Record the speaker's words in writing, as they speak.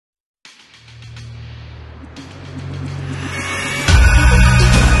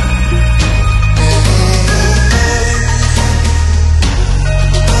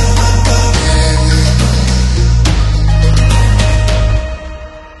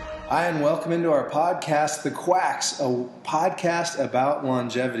Hi, and welcome into our podcast, The Quacks, a podcast about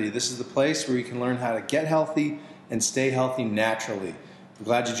longevity. This is the place where you can learn how to get healthy and stay healthy naturally. I'm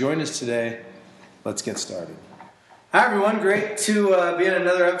glad you joined us today. Let's get started. Hi, everyone. Great to be in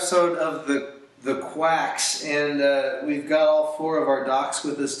another episode of The Quacks. And we've got all four of our docs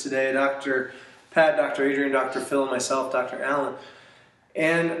with us today, Dr. Pat, Dr. Adrian, Dr. Phil, and myself, Dr. Alan.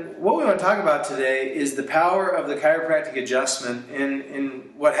 And what we want to talk about today is the power of the chiropractic adjustment.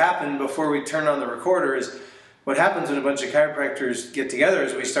 And what happened before we turned on the recorder is what happens when a bunch of chiropractors get together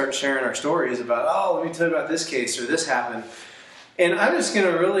is we start sharing our stories about, oh, let me tell you about this case or this happened. And I'm just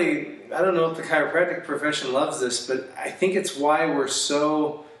going to I don't know if the chiropractic profession loves this, but I think it's why we're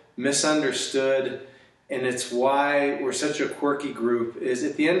so misunderstood and it's why we're such a quirky group is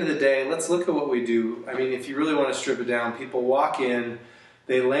at the end of the day, let's look at what we do. I mean, if you really want to strip it down, people walk in,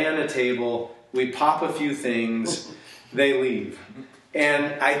 they lay on a table, we pop a few things, they leave.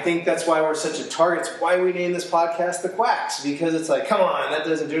 And I think that's why we're such a target. It's why we named this podcast The Quacks, because it's like, come on, that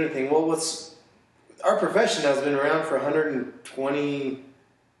doesn't do anything. Well, our profession has been around for 20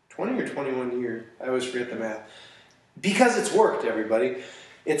 or 21 years. I always forget the math. Because it's worked, everybody.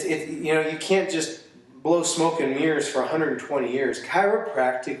 You can't just blow smoke and mirrors for 120 years.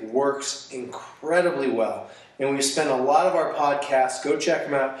 Chiropractic works incredibly well. And we spend a lot of our podcasts, go check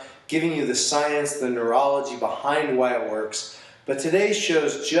them out, giving you the science, the neurology behind why it works. But today's show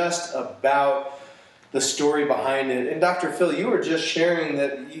is just about the story behind it. And Dr. Phil, you were just sharing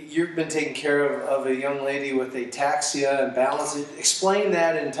that you've been taking care of a young lady with ataxia and balance. Explain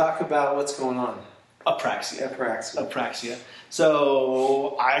that and talk about what's going on. Apraxia.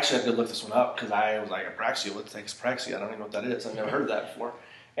 So I actually had to look this one up because I was like, apraxia, what's apraxia? I don't even know what that is. I've never heard of that before.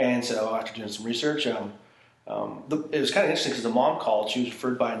 And so after doing some research, it was kind of interesting because the mom called. She was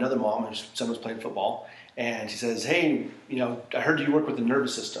referred by another mom whose son was playing football. And she says, hey, I heard you work with the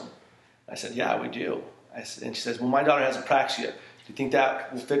nervous system. I said, yeah, we do. And she says, well, my daughter has apraxia. Do you think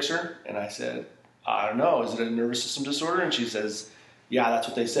that will fix her? And I said, I don't know. Is it a nervous system disorder? And she says, yeah, that's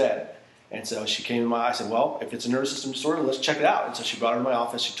what they said. And so she came to I said, well, if it's a nervous system disorder, let's check it out. And so she brought her to my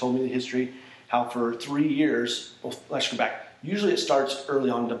office. She told me the history, how for 3 years, let's go back. Usually it starts early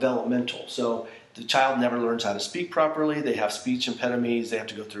on developmental. So the child never learns how to speak properly. They have speech impediments. They have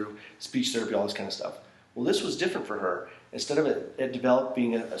to go through speech therapy, all this kind of stuff. Well, this was different for her. Instead of it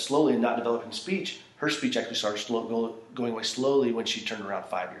developing slowly and not developing speech, her speech actually started going away slowly when she turned around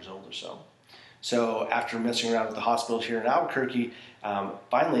 5 years old or so. So after messing around with the hospitals here in Albuquerque,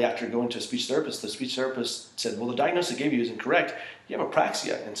 finally after going to a speech therapist, the speech therapist said, well, the diagnosis I gave you is incorrect. You have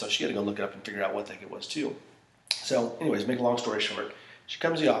apraxia. And so she had to go look it up and figure out what the heck it was too. So anyways, make a long story short, she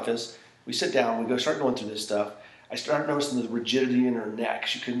comes to the office, we sit down, we start going through this stuff. I started noticing the rigidity in her neck.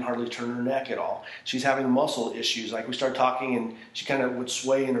 She couldn't hardly turn her neck at all. She's having muscle issues. Like we started talking and she kind of would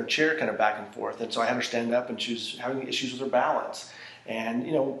sway in her chair kind of back and forth. And so I had her stand up and she was having issues with her balance. And,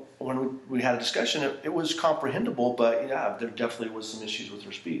 when we had a discussion, it was comprehensible, but yeah, there definitely was some issues with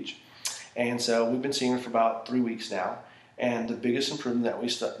her speech. And so we've been seeing her for about 3 weeks now. And the biggest improvement that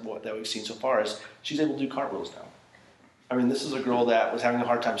we've seen so far is she's able to do cartwheels now. I mean, this is a girl that was having a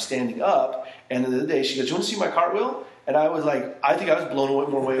hard time standing up, and the other day she goes, "You want to see my cartwheel?" And I was like, I think I was blown away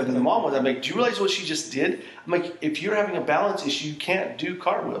more than the mom was. I'm like, "Do you realize what she just did?" I'm like, if you're having a balance issue, you can't do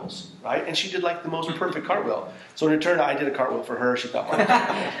cartwheels, right? And she did like the most perfect cartwheel. So in return, I did a cartwheel for her. She thought,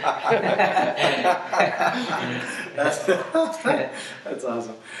 That's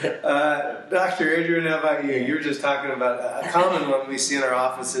awesome. Dr. Adrian, how about you? You were just talking about a common one we see in our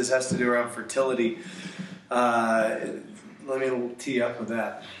offices has to do around fertility. Let me tee you up with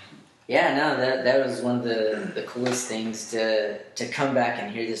that. Yeah, no, that was one of the coolest things to come back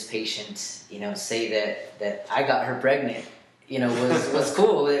and hear this patient, say that I got her pregnant, was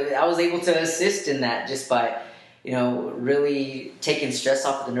cool. I was able to assist in that just by, really taking stress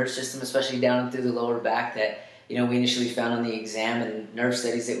off of the nerve system, especially down through the lower back that, we initially found on the exam and nerve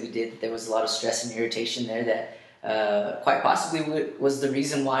studies that we did. There was a lot of stress and irritation there that quite possibly was the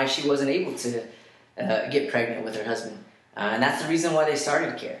reason why she wasn't able to get pregnant with her husband. And that's the reason why they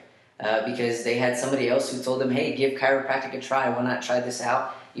started care. Because they had somebody else who told them, hey, give chiropractic a try. Why not try this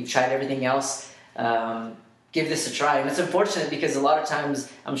out? You've tried everything else. Give this a try. And it's unfortunate because a lot of times,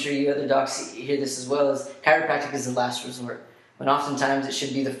 I'm sure you other docs hear this as well, is chiropractic is the last resort. When oftentimes it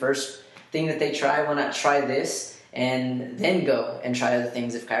should be the first thing that they try. Why not try this and then go and try other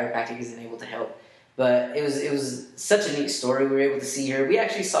things if chiropractic isn't able to help? But it was such a neat story. We were able to see her. We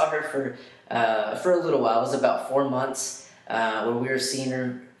actually saw her for a little while. It was about 4 months where we were seeing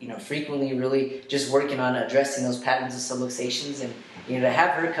her, frequently, really just working on addressing those patterns of subluxations, and to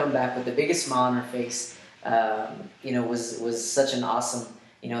have her come back with the biggest smile on her face, was such an awesome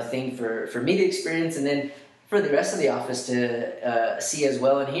thing for me to experience, and then for the rest of the office to see as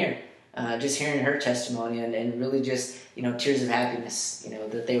well and hear. Just hearing her testimony and really just, tears of happiness,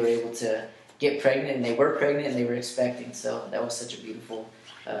 that they were able to get pregnant, and they were pregnant and they were expecting. So that was such a beautiful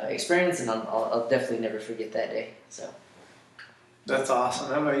experience, and I'll definitely never forget that day. So that's awesome.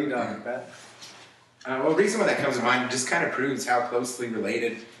 How about you, Dr. Pat? Well, the reason why that comes to mind just kind of proves how closely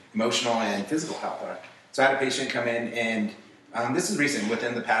related emotional and physical health are. So I had a patient come in, and this is recent,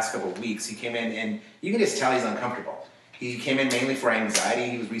 within the past couple of weeks. He came in, and you can just tell he's uncomfortable. He came in mainly for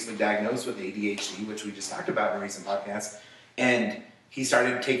anxiety. He was recently diagnosed with ADHD, which we just talked about in a recent podcast. And he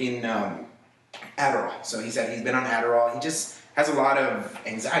started taking Adderall. So he said he's been on Adderall. He just has a lot of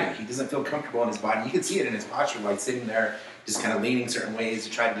anxiety. He doesn't feel comfortable in his body. You can see it in his posture while he's sitting there, just kind of leaning certain ways to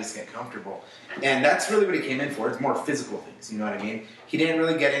try to just get comfortable. And that's really what he came in for. It's more physical things, you know what I mean? He didn't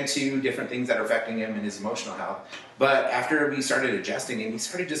really get into different things that are affecting him in his emotional health. But after we started adjusting him, he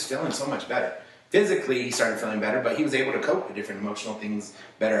started just feeling so much better. Physically, he started feeling better, but he was able to cope with different emotional things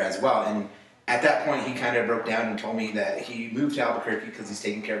better as well. And at that point, he kind of broke down and told me that he moved to Albuquerque because he's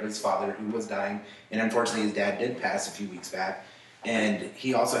taking care of his father, who was dying. And unfortunately, his dad did pass a few weeks back. And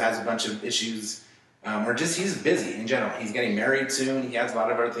he also has a bunch of issues, or just he's busy in general. He's getting married soon. He has a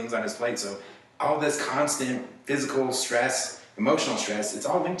lot of other things on his plate. So all this constant physical stress, emotional stress, it's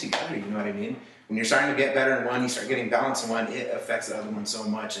all linked together, you know what I mean? When you're starting to get better in one, you start getting balance in one, it affects the other one so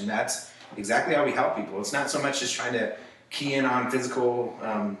much. And that's exactly how we help people. It's not so much just trying to key in on physical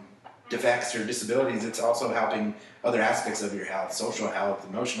defects or disabilities. It's also helping other aspects of your health, social health,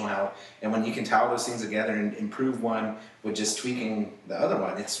 emotional health. And when you can tie all those things together and improve one with just tweaking the other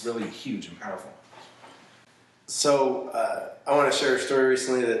one, it's really huge and powerful. So I want to share a story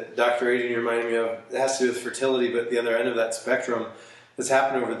recently that Dr. Adrian reminded me of. It has to do with fertility, but the other end of that spectrum that's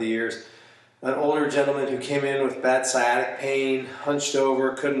happened over the years. An older gentleman who came in with bad sciatic pain, hunched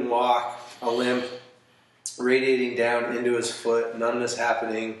over, couldn't walk, a limp radiating down into his foot, numbness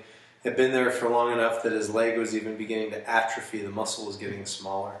happening, had been there for long enough that his leg was even beginning to atrophy. The muscle was getting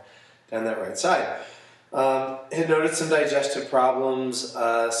smaller down that right side. Had noted some digestive problems,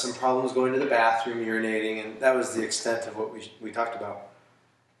 some problems going to the bathroom, urinating, and that was the extent of what we talked about.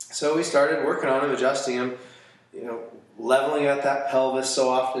 So we started working on him, adjusting him, leveling out that pelvis. So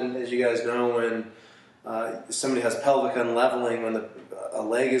often, as you guys know, when somebody has pelvic unleveling, when a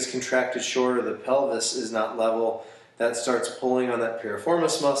leg is contracted short or the pelvis is not level, that starts pulling on that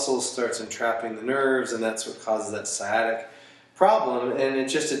piriformis muscle, starts entrapping the nerves, and that's what causes that sciatic problem. And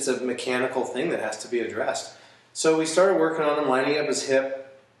it's a mechanical thing that has to be addressed. So we started working on him, lining up his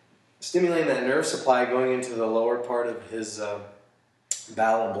hip, stimulating that nerve supply going into the lower part of his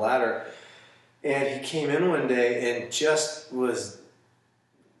bowel and bladder. And he came in one day and just was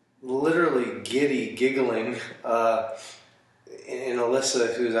literally giddy, giggling. And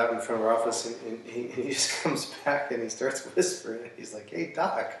Alyssa, who's out in front of our office, and he just comes back and he starts whispering. He's like, "Hey,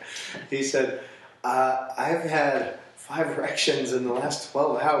 Doc," he said, "I've had 5 erections in the last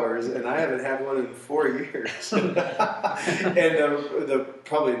 12 hours, and I haven't had one in 4 years." And the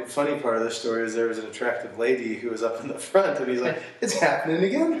probably funny part of the story is there was an attractive lady who was up in the front, and he's like, "It's happening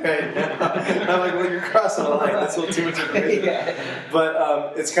again right now." And I'm like, "Well, you're crossing the line. That's a little too much information." Yeah.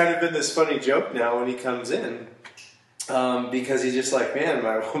 But it's kind of been this funny joke now when he comes in. Because he's just like, "Man,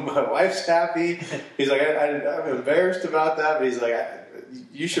 my wife's happy." He's like, I'm embarrassed about that, but he's like,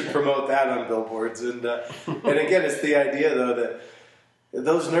 "You should promote that on billboards." And again, it's the idea though that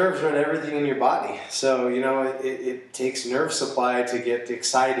those nerves run everything in your body. So it takes nerve supply to get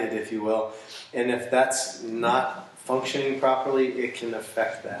excited, if you will, and if that's not functioning properly, it can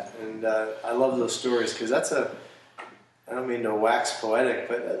affect that. And I love those stories because I don't mean to wax poetic,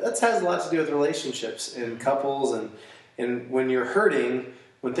 but that has a lot to do with relationships and couples. And when you're hurting,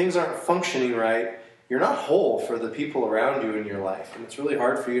 when things aren't functioning right, you're not whole for the people around you in your life. And it's really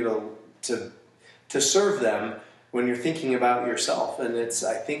hard for you to serve them when you're thinking about yourself. And it's,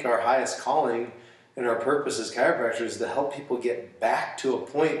 I think, our highest calling and our purpose as chiropractors is to help people get back to a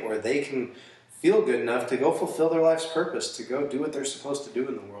point where they can feel good enough to go fulfill their life's purpose, to go do what they're supposed to do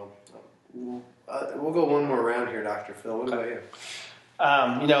in the world. We'll go one more round here, Dr. Phil. What about you?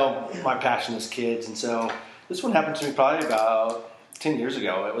 My passion is kids, and so this one happened to me probably about 10 years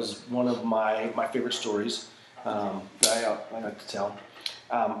ago. It was one of my favorite stories that I like to tell.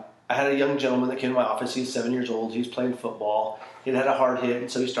 I had a young gentleman that came to my office. He was 7 years old. He was playing football. He'd had a hard hit,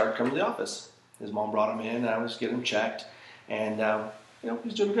 and so he started coming to the office. His mom brought him in, and I was getting him checked, and he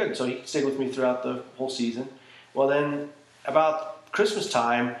was doing good. So he stayed with me throughout the whole season. Well, then about Christmas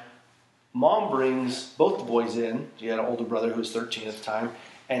time, Mom brings both the boys in. She had an older brother who was 13 at the time,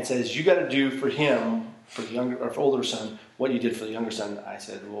 and says, "You got to do for him for the younger or for older son what you did for the younger son. I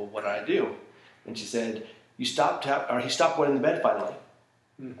said, well, what did I do? And she said, he stopped wetting the bed finally.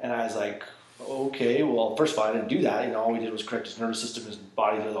 And I was like, okay, well, first of all, I didn't do that. All we did was correct his nervous system, his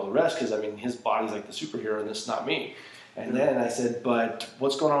body did all the rest, because, his body's like the superhero, and this is not me. And then I said, but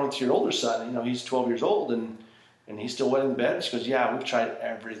what's going on with your older son? He's 12 years old, and he's still wetting the bed. She goes, yeah, we've tried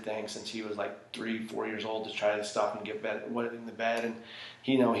everything since he was like 3-4 years old to try to stop him wetting the bed. And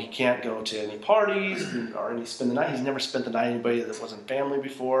he can't go to any parties or spend the night. He's never spent the night with anybody that wasn't family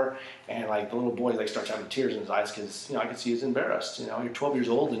before. And like the little boy starts having tears in his eyes because I can see he's embarrassed. You're 12 years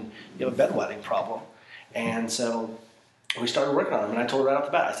old and you have a bedwetting problem. And so we started working on him. And I told her right off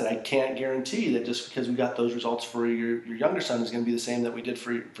the bat, I said, I can't guarantee that just because we got those results for your younger son is going to be the same that we did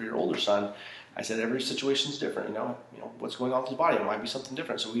for your older son. I said, every situation's different, what's going on with his body. It might be something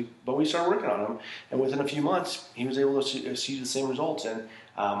different. But we started working on him, and within a few months, he was able to see the same results. And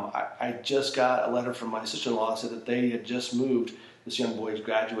I just got a letter from my sister-in-law that said that they had just moved. This young boy has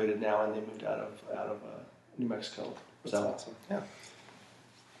graduated now, and they moved out of New Mexico. That's awesome. Yeah.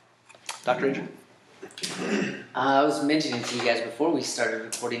 Dr. Adrian? I was mentioning to you guys before we started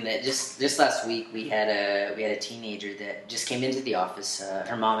recording that just last week we had a teenager that just came into the office.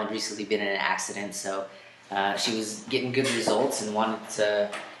 Her mom had recently been in an accident, so she was getting good results and wanted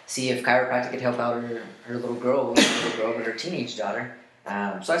to see if chiropractic could help out her little girl, but her teenage daughter.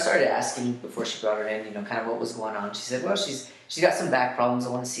 So I started asking before she brought her in, kind of what was going on. She said, well, she's got some back problems. I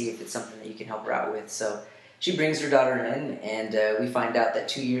want to see if it's something that you can help her out with. So she brings her daughter in, and we find out that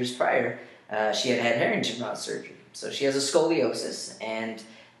 2 years prior, she had Harrington rod surgery. So she has a scoliosis, and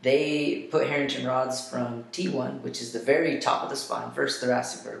they put Harrington rods from T1, which is the very top of the spine, first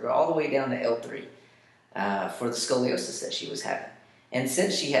thoracic vertebra, all the way down to L3 for the scoliosis that she was having. And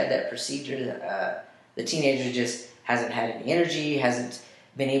since she had that procedure, the teenager just hasn't had any energy, hasn't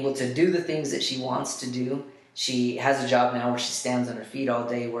been able to do the things that she wants to do. She has a job now where she stands on her feet all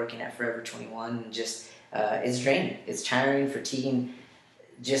day working at Forever 21, and just it's draining. It's tiring, fatiguing,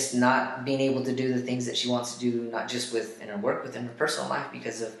 just not being able to do the things that she wants to do, not just in her work, but in her personal life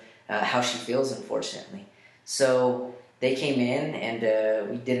because of how she feels, unfortunately. So they came in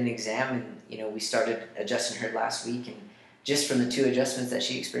and we did an exam, and we started adjusting her last week. And just from the 2 adjustments that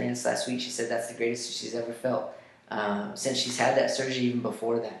she experienced last week, she said that's the greatest she's ever felt since she's had that surgery, even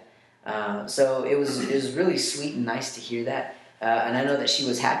before that. So it was really sweet and nice to hear that. And I know that she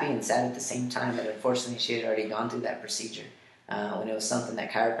was happy and sad at the same time, but unfortunately she had already gone through that procedure. When it was something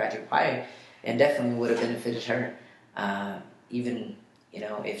that chiropractic probably and definitely would have benefited her, even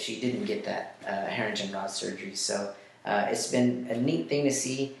if she didn't get that Harrington rod surgery. So it's been a neat thing to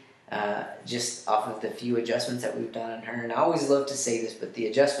see, just off of the few adjustments that we've done on her. And I always love to say this, but the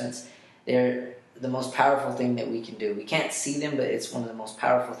adjustments, they're the most powerful thing that we can do. We can't see them, but it's one of the most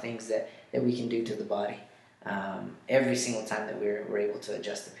powerful things that we can do to the body every single time that we're able to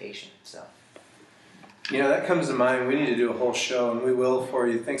adjust the patient. So. That comes to mind. We need to do a whole show, and we will for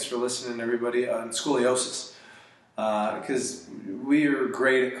you. Thanks for listening, everybody, on scoliosis. Because we are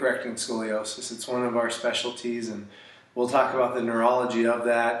great at correcting scoliosis. It's one of our specialties, and we'll talk about the neurology of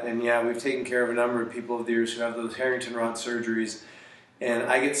that. And we've taken care of a number of people over the years who have those Harrington rod surgeries. And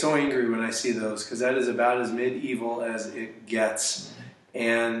I get so angry when I see those, because that is about as medieval as it gets.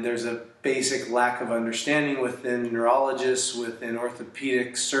 And there's a basic lack of understanding within neurologists, within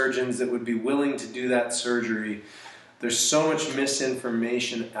orthopedic surgeons that would be willing to do that surgery. There's so much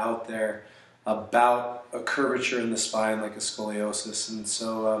misinformation out there about a curvature in the spine like a scoliosis. And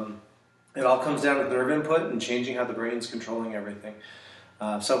so it all comes down to nerve input and changing how the brain's controlling everything.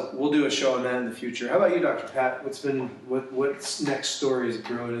 So we'll do a show on that in the future. How about you, Dr. Pat? What's next stories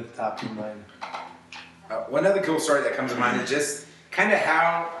growing at the top of your mind? One other cool story that comes to mind is just kind of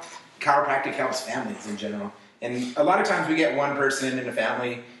how chiropractic helps families in general. And a lot of times we get one person in a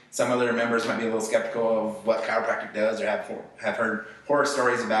family, some other members might be a little skeptical of what chiropractic does or have heard horror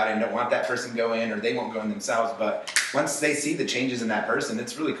stories about it and don't want that person to go in, or they won't go in themselves. But once they see the changes in that person,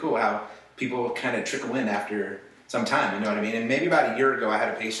 it's really cool how people kind of trickle in after some time, you know what I mean? And maybe about a year ago I had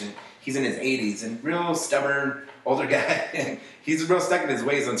a patient, he's in his 80s and real stubborn older guy, and he's real stuck in his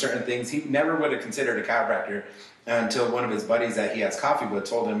ways on certain things. He never would have considered a chiropractor until one of his buddies that he has coffee with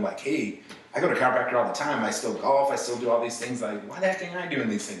told him, like, hey, I go to chiropractor all the time. I still golf. I still do all these things. Like, why the heck am I doing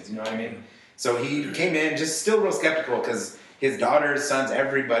these things? You know what I mean? So he came in just still real skeptical because his daughters, sons,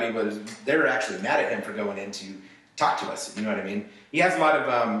 everybody they were actually mad at him for going in to talk to us. You know what I mean? He has a lot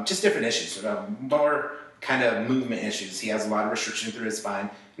of just different issues, more kind of movement issues. He has a lot of restriction through his spine.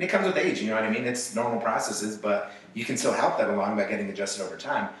 And it comes with age, you know what I mean? It's normal processes, but you can still help that along by getting adjusted over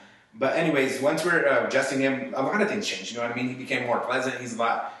time. But anyways, once we're adjusting him, a lot of things changed, you know what I mean? He became more pleasant. He's a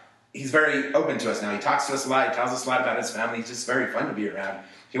lot he's very open to us now. He talks to us a lot. He tells us a lot about his family. He's just very fun to be around.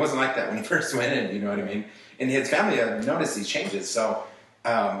 He wasn't like that when he first went in, you know what I mean? And his family have noticed these changes. So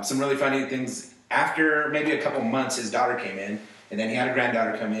some really funny things. After maybe a couple months, his daughter came in, and then he had a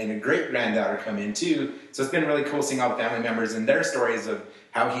granddaughter come in, a great-granddaughter come in too. So it's been really cool seeing all the family members and their stories of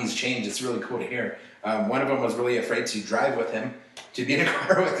how he's changed. It's really cool to hear. One of them was really afraid to drive with him, to be in a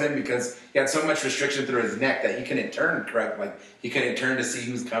car with him, because he had so much restriction through his neck that he couldn't turn correct. Like, he couldn't turn to see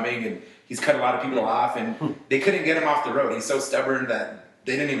who's coming, and he's cut a lot of people off, and they couldn't get him off the road. He's so stubborn that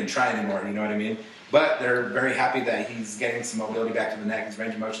they didn't even try anymore, you know what I mean? But they're very happy that he's getting some mobility back to the neck. His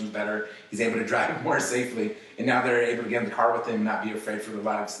range of motion's better. He's able to drive more safely. And now they're able to get in the car with him and not be afraid for their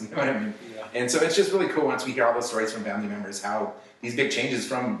lives. You know what I mean? Yeah. And so it's just really cool once we hear all those stories from family members, how these big changes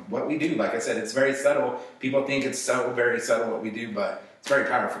from what we do. Like I said, it's very subtle. People think it's so very subtle what we do, but it's very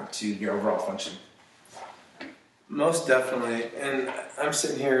powerful to your overall function. Most definitely. And I'm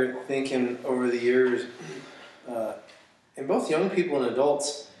sitting here thinking over the years, in both young people and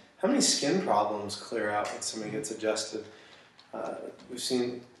adults, how many skin problems clear out when somebody gets adjusted? We've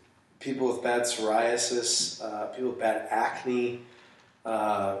seen people with bad psoriasis, people with bad acne.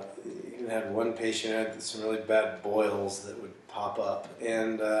 Even had one patient who had some really bad boils that would pop up.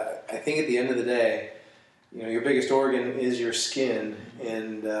 And I think at the end of the day, you know, your biggest organ is your skin.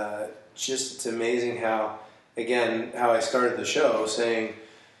 And just it's amazing how, again, how I started the show saying,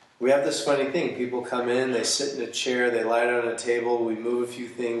 we have this funny thing. People come in, they sit in a chair, they lie down on a table, we move a few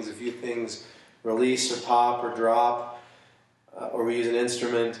things release or pop or drop, or we use an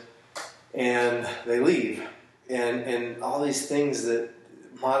instrument, and they leave. And all these things that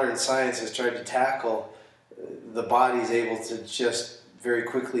modern science has tried to tackle, the body's able to just very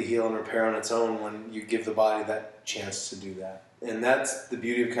quickly heal and repair on its own when you give the body that chance to do that. And that's the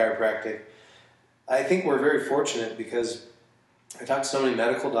beauty of chiropractic. I think we're very fortunate because I talk to so many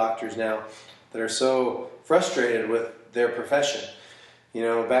medical doctors now that are so frustrated with their profession. You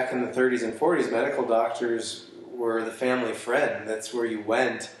know, back in the 30s and 40s, medical doctors were the family friend. That's where you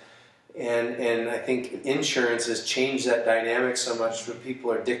went. And I think insurance has changed that dynamic so much where people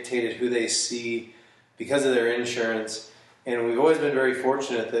are dictated who they see because of their insurance. And we've always been very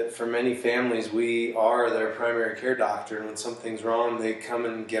fortunate that for many families, we are their primary care doctor. And when something's wrong, they come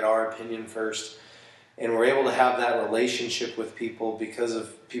and get our opinion first. And we're able to have that relationship with people because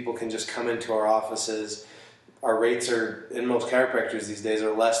of people can just come into our offices. Our rates are, in most chiropractors these days,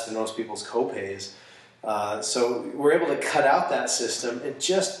 are less than most people's co-pays. So we're able to cut out that system and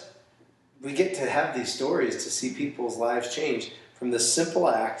just, we get to have these stories to see people's lives change from the simple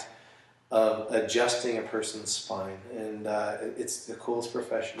act of adjusting a person's spine. And it's the coolest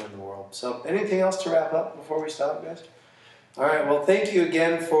profession in the world. So anything else to wrap up before we stop, guys? All right, well, thank you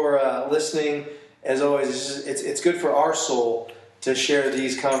again for listening. As always, it's good for our soul to share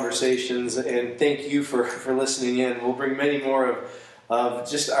these conversations, and thank you for listening in. We'll bring many more of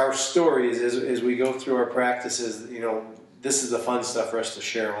just our stories as we go through our practices. You know, this is the fun stuff for us to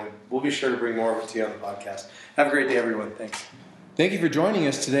share. We'll be sure to bring more of it to you on the podcast. Have a great day, everyone. Thanks. Thank you for joining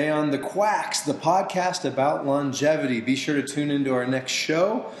us today on The Quacks, the podcast about longevity. Be sure to tune into our next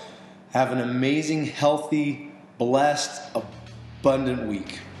show. Have an amazing, healthy, blessed, abundant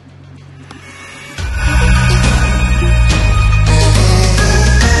week.